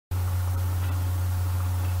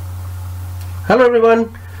Hello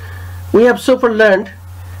everyone. We have so far learned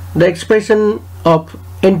the expression of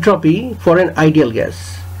entropy for an ideal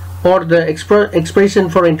gas, or the expression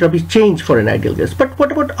for entropy change for an ideal gas. But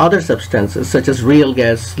what about other substances such as real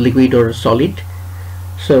gas, liquid or solid?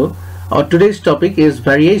 So our today's topic is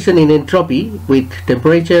variation in entropy with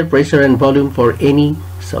temperature, pressure and volume for any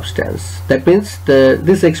substance. That means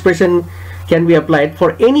this expression can be applied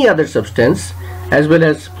for any other substance as well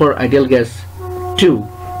as for ideal gas too.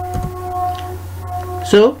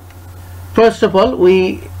 So first of all,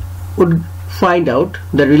 we would find out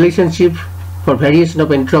the relationship for variation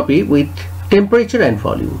of entropy with temperature and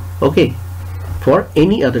volume, okay, for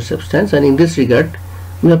any other substance. And in this regard,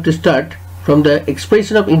 we have to start from the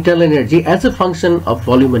expression of internal energy as a function of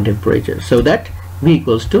volume and temperature, so that V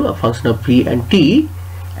equals to a function of V and T,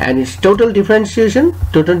 and its total differential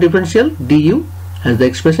du has the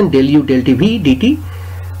expression del u del T V dt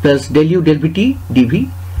plus del u del Vt dV,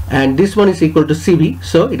 and this one is equal to Cv,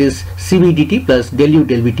 so it is Cv dt plus del u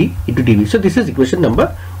del Vt into dV. So this is equation number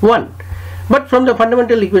 1. But from the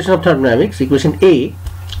fundamental equation of thermodynamics, equation A,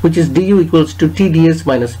 which is du equals to Tds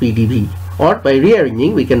minus P dV, or by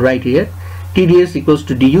rearranging we can write here Tds equals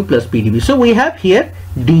to du plus P dV. So we have here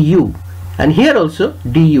du and here also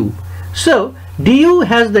du. So du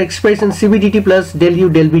has the expression Cv dt plus del u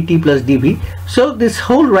del Vt plus dV. So this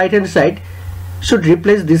whole right hand side should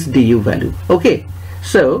replace this du value, okay.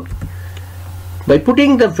 So by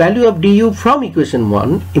putting the value of du from equation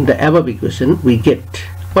 1 in the above equation, we get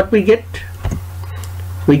what we get.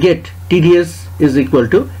 We get Tds is equal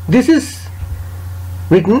to, this is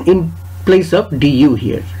written in place of du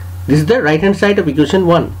here. This is the right hand side of equation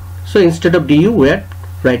 1. So instead of du, we are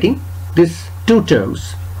writing these two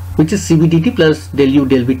terms, which is Cv dt plus del u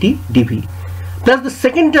del Vt dV, plus the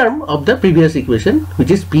second term of the previous equation, which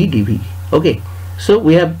is P dV, okay. So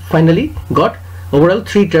we have finally got overall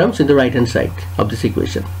 3 terms in the right hand side of this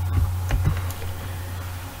equation.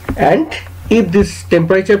 And if this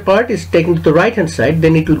temperature part is taken to the right hand side,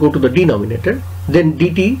 then it will go to the denominator. Then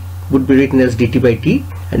dt would be written as dt by t,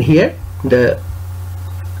 and here the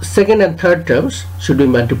second and third terms should be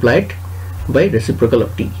multiplied by reciprocal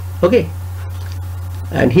of t, okay.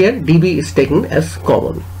 And here dV is taken as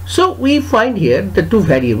common. So we find here the two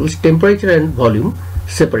variables, temperature and volume,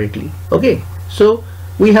 separately, okay. So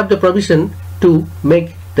we have the provision to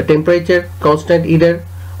make the temperature constant either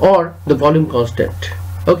or the volume constant,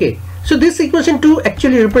 okay. So this equation 2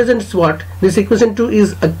 actually represents what? This equation 2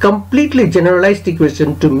 is a completely generalized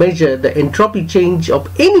equation to measure the entropy change of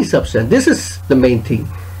any substance. This is the main thing,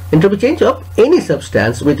 entropy change of any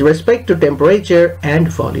substance with respect to temperature and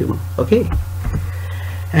volume, okay.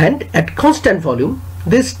 And at constant volume,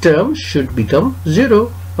 this term should become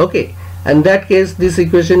 0, okay. In that case, this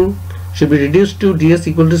equation should be reduced to ds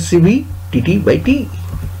equal to Cv dt by t,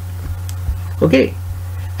 okay.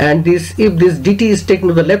 And this, if this dt is taken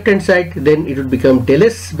to the left hand side, then it would become del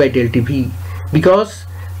s by del Tv, because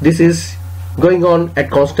this is going on at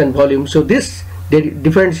constant volume. So this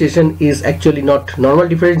differentiation is actually not normal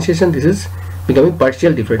differentiation, this is becoming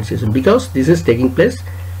partial differentiation, because this is taking place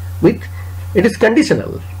with, it is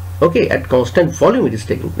conditional, okay, at constant volume it is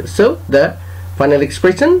taking place. So the final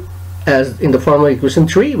expression, as in the form of equation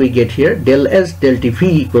 3, we get here del s del Tv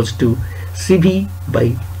equals to Cv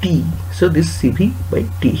by T. So this Cv by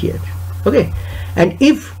T here, okay. And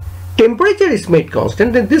if temperature is made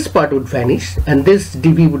constant, then this part would vanish and this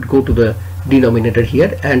dV would go to the denominator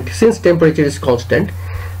here, and since temperature is constant,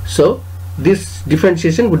 so this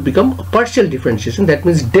differentiation would become a partial differentiation, that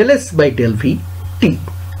means del s by del V T,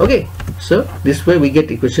 okay. So this way we get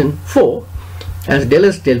equation 4 as del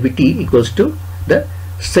s del Vt equals to the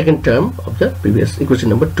second term of the previous equation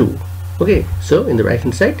number 2, okay. So in the right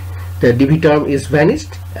hand side, the dV term is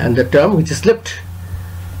vanished, and the term which is left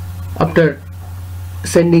after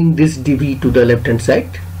sending this dV to the left hand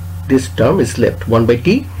side, this term is left 1 by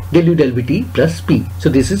t del u del Vt plus P. So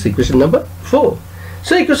this is equation number 4.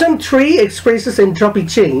 So equation 3 expresses entropy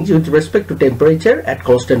change with respect to temperature at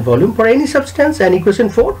constant volume for any substance, and equation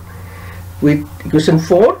 4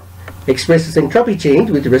 expresses entropy change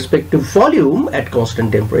with respect to volume at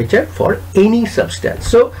constant temperature for any substance.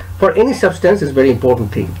 So for any substance is very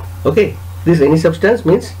important thing, okay. This any substance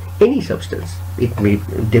means any substance. It may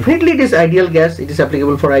definitely, it is ideal gas, it is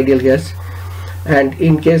applicable for ideal gas, and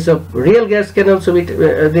in case of real gas can also be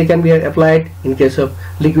they can be applied. In case of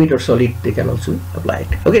liquid or solid, they can also be applied,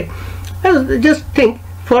 okay. Just think,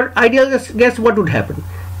 for ideal gas what would happen?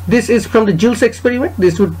 This is from the Joule's experiment,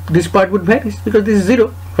 this part would vanish because this is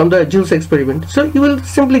 0 from the Joule's experiment, so you will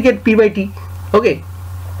simply get P by T, okay.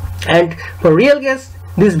 And for real gas,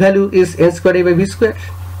 this value is n square A by V square,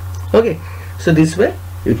 okay. So this way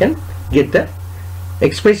you can get the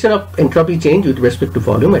expression of entropy change with respect to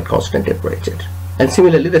volume at constant temperature. And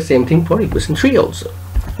similarly the same thing for equation 3 also.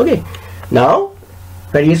 Okay, now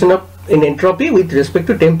variation of in entropy with respect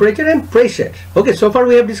to temperature and pressure. Okay, so far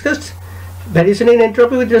we have discussed variation in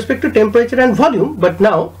entropy with respect to temperature and volume, but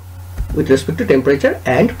now with respect to temperature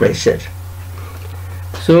and pressure.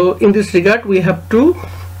 So in this regard we have to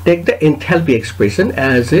take the enthalpy expression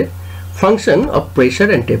as a function of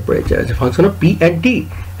pressure and temperature, as a function of P and T,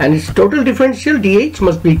 and its total differential dH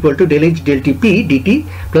must be equal to del H del T P dt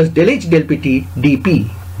plus del H del Pt dP,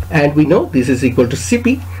 and we know this is equal to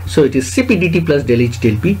Cp, so it is Cp dt plus del H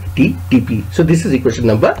del P T dP. So this is equation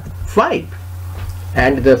number 5.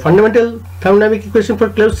 And the fundamental thermodynamic equation for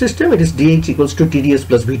closed system, it is dH equals to TdS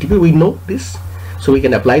plus VTP. We know this, so we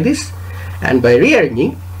can apply this, and by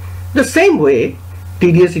rearranging the same way,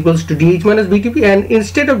 TdS equals to dH minus VTP, and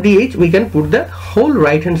instead of dH we can put the whole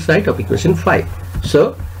right hand side of equation 5.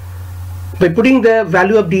 So by putting the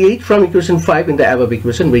value of dH from equation 5 in the above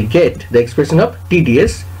equation, we get the expression of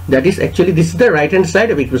TdS, that is actually this is the right hand side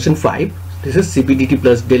of equation 5. This is Cp dt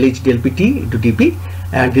plus del H del Pt into dP,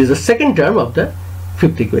 and this is the second term of the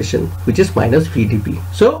fifth equation, which is minus VdP.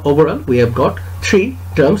 So overall we have got 3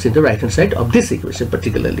 terms in the right hand side of this equation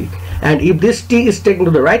particularly, and if this T is taken to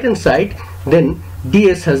the right hand side, then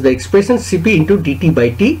ds has the expression Cp into dt by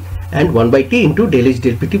T and 1 by T into del H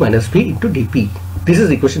del Pt minus V into dP. This is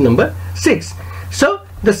equation number 6. So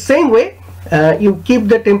the same way you keep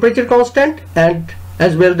the temperature constant and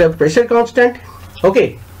as well the pressure constant.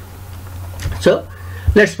 Okay, so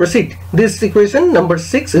let's proceed. This equation number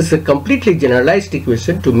 6 is a completely generalized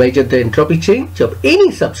equation to measure the entropy change of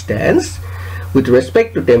any substance with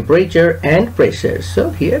respect to temperature and pressure.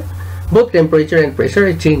 So here both temperature and pressure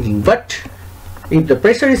are changing, but if the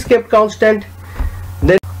pressure is kept constant,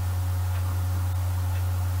 then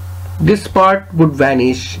this part would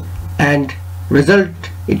vanish and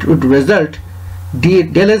it would result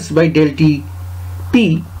del S by del T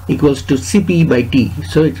P equals to Cp by T.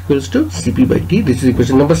 So it equals to Cp by T. This is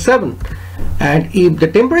equation number 7. And if the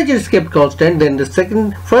temperature is kept constant, then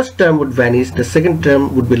the first term would vanish, the second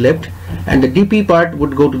term would be left, and the dP part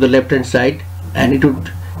would go to the left hand side, and it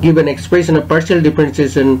would give an expression of partial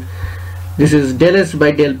differentiation. This is del S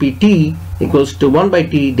by del Pt equals to 1 by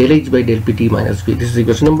T del H by del Pt minus V. This is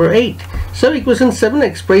equation number 8. So equation 7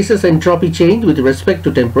 expresses entropy change with respect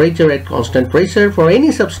to temperature at constant pressure for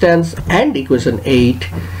any substance, and equation 8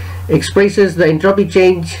 expresses the entropy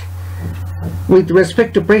change with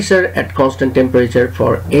respect to pressure at constant temperature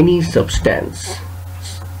for any substance.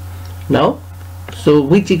 Now, so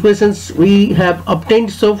which equations we have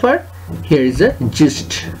obtained so far? Here is a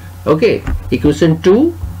gist. Okay, equation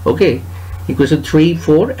 2, okay, equation 3,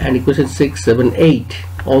 4 and equation 6, 7, 8.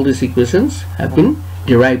 All these equations have been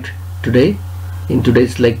derived today in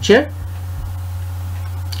today's lecture.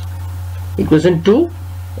 Equation 2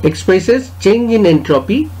 expresses change in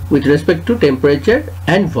entropy with respect to temperature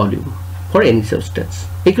and volume for any substance.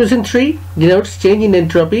 Equation 3 denotes change in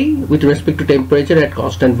entropy with respect to temperature at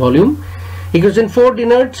constant volume. Equation 4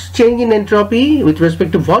 denotes change in entropy with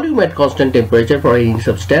respect to volume at constant temperature for any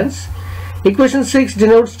substance. Equation 6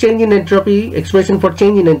 denotes change in entropy, expression for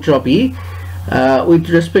change in entropy with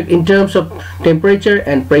respect in terms of temperature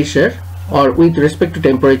and pressure, or with respect to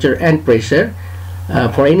temperature and pressure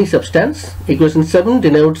for any substance. Equation 7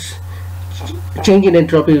 denotes change in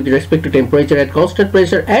entropy with respect to temperature at constant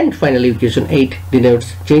pressure, and finally equation 8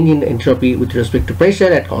 denotes change in entropy with respect to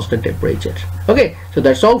pressure at constant temperature. Okay, so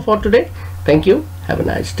that's all for today. Thank you. Have a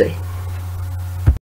nice day.